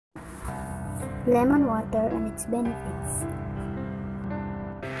Lemon water and its benefits.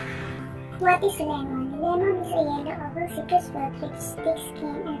 What is lemon? Lemon is a yellow oval citrus fruit with thick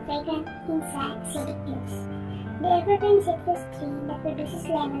skin and fragrant inside acidic juice. The evergreen citrus tree that produces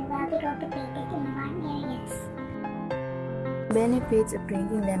lemon will be cultivated in warm areas. Benefits of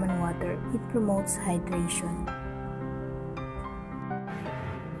drinking lemon water. It promotes hydration.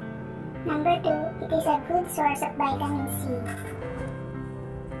 Number 2, it is a good source of vitamin C.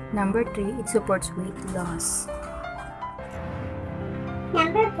 Number 3, it supports weight loss.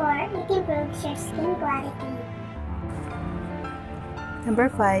 Number 4, it improves your skin quality. Number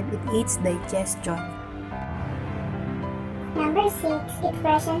 5, it aids digestion. Number 6, it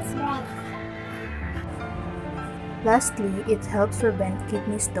freshens breath. Lastly, it helps prevent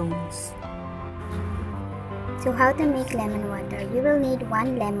kidney stones. So how to make lemon water? You will need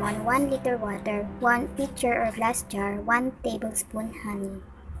 1 lemon, 1 liter water, 1 pitcher or glass jar, 1 tablespoon honey.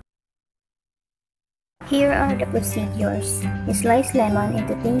 Here are the procedures. Slice lemon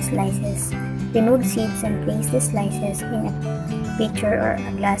into thin slices. Remove seeds and place the slices in a pitcher or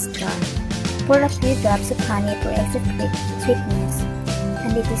a glass jar. Pour a few drops of honey for extra sweetness,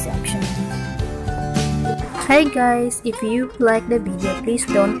 and it is optional. Hi guys, if you like the video, please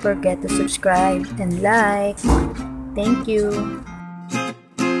don't forget to subscribe and like. Thank you.